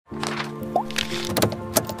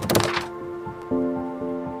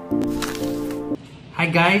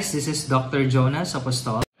guys, this is Dr. Jonas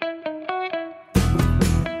Apostol.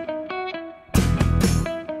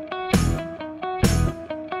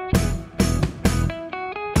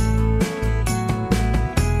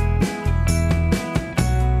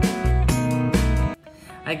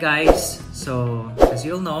 Hi guys, so as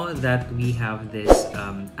you'll know that we have this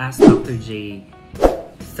Ask Dr. J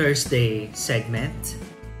Thursday segment.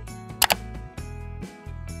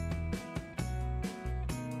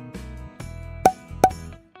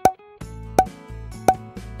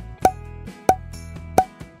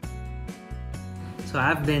 So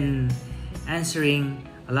I've been answering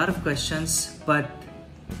a lot of questions, but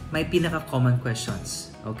may pinaka-common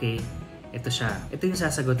questions, okay? Ito siya. Ito yung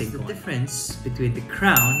sasagutin ko. The difference between the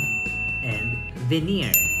crown and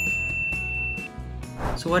veneer.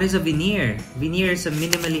 So what is a veneer? Veneer is a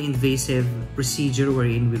minimally invasive procedure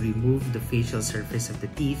wherein we remove the facial surface of the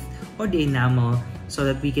teeth or the enamel so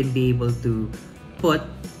that we can be able to put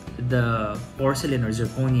the porcelain or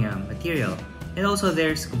zirconia material. And also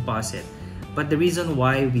there's composite. But the reason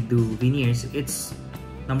why we do veneers, it's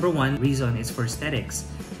number one reason is for aesthetics.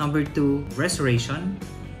 Number two, restoration.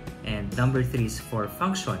 And number three is for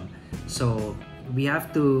function. So we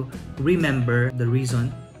have to remember the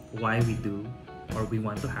reason why we do or we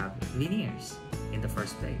want to have veneers in the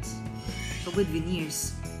first place. So with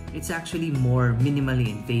veneers, it's actually more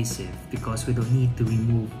minimally invasive because we don't need to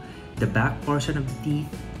remove the back portion of the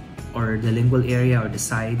teeth or the lingual area or the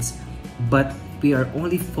sides, but we are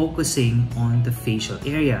only focusing on the facial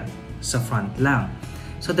area, sa front lang.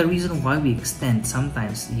 So the reason why we extend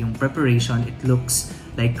sometimes yung preparation, it looks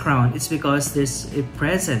like crown, it's because there's a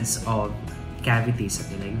presence of cavities,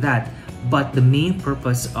 something like that. But the main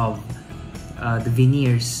purpose of the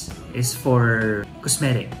veneers is for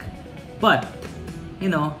cosmetic. But, you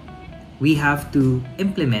know, we have to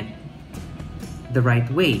implement the right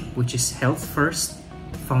way, which is health first,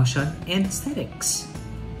 function, and aesthetics.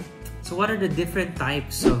 So what are the different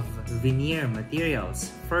types of veneer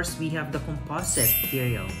materials? First, we have the composite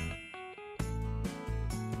material.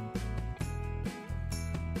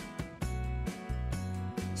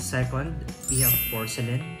 Second, we have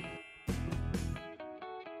porcelain.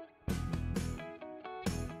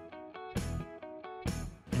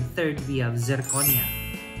 And third, we have zirconia.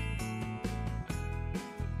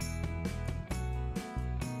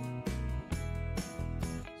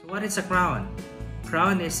 So what is a crown?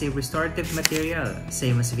 Crown is a restorative material,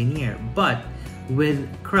 same as veneer, but with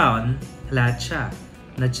crown, lahat siya.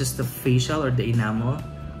 Not just the facial or the enamel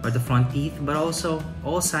or the front teeth, but also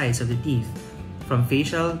all sides of the teeth. From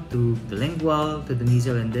facial to the lingual to the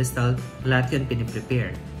nasal and distal, lahat yun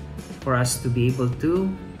piniprepare for us to be able to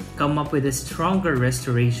come up with a stronger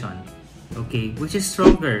restoration. Okay, which is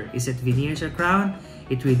stronger? Is it veneers or crown?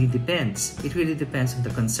 It really depends. It really depends on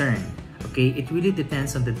the concern. Okay, it really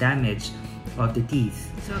depends on the damage of the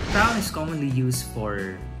teeth. So a crown is commonly used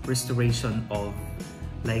for restoration of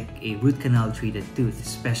like a root canal treated tooth,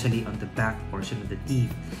 especially on the back portion of the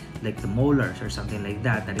teeth, like the molars or something like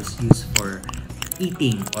that, that is used for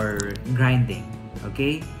eating or grinding,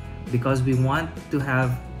 okay? Because we want to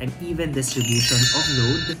have an even distribution of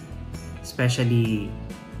load, especially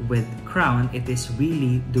with crown, it is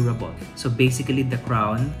really durable. So basically the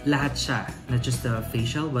crown, lahat siya, not just the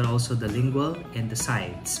facial but also the lingual and the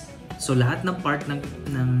sides. So lahat ng part ng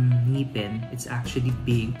ngipin, it's actually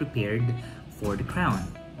being prepared for the crown.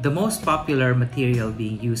 The most popular material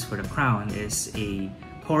being used for the crown is a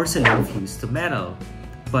porcelain fused to metal.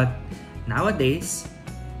 But nowadays,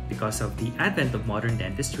 because of the advent of modern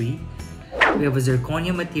dentistry, we have a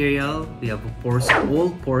zirconia material, we have a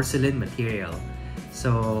old porcelain material.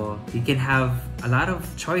 So you can have a lot of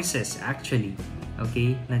choices actually,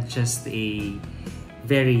 okay? Not just a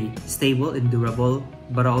very stable and durable,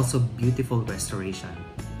 but also beautiful restoration.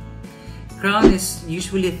 Crown is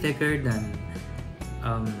usually thicker than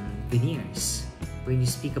veneers. When you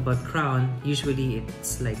speak about crown, usually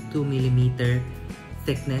it's like 2mm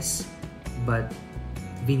thickness, but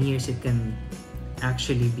veneers, it can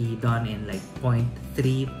actually be done in like 0.3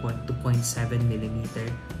 to 0.7mm.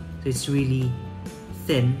 So it's really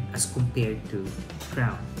thin as compared to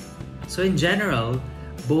crown. So in general,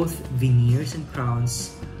 both veneers and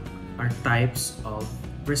crowns are types of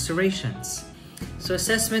restorations. So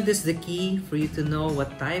assessment is the key for you to know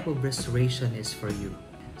what type of restoration is for you.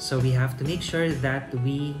 So we have to make sure that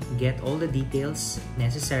we get all the details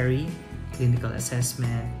necessary, clinical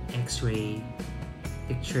assessment, x-ray,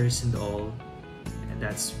 pictures and all, and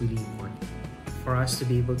that's really important for us to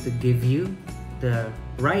be able to give you the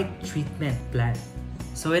right treatment plan.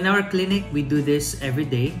 So in our clinic, we do this every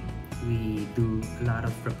day. we do a lot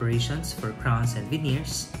of preparations for crowns and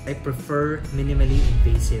veneers. I prefer minimally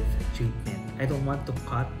invasive treatment. I don't want to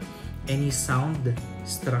cut any sound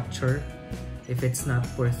structure if it's not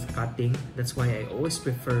worth cutting. That's why I always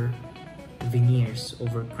prefer veneers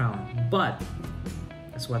over crown. But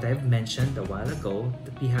as what I've mentioned a while ago,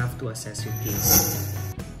 that we have to assess your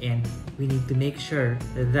case, and we need to make sure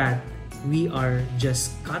that we are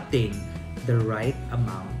just cutting the right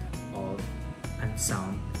amount of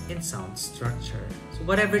sound structure. So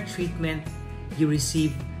whatever treatment you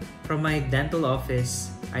receive from my dental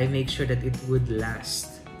office, I make sure that it would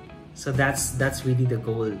last. So that's really the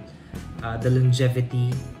goal, the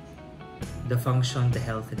longevity, the function, the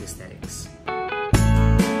health, and aesthetics.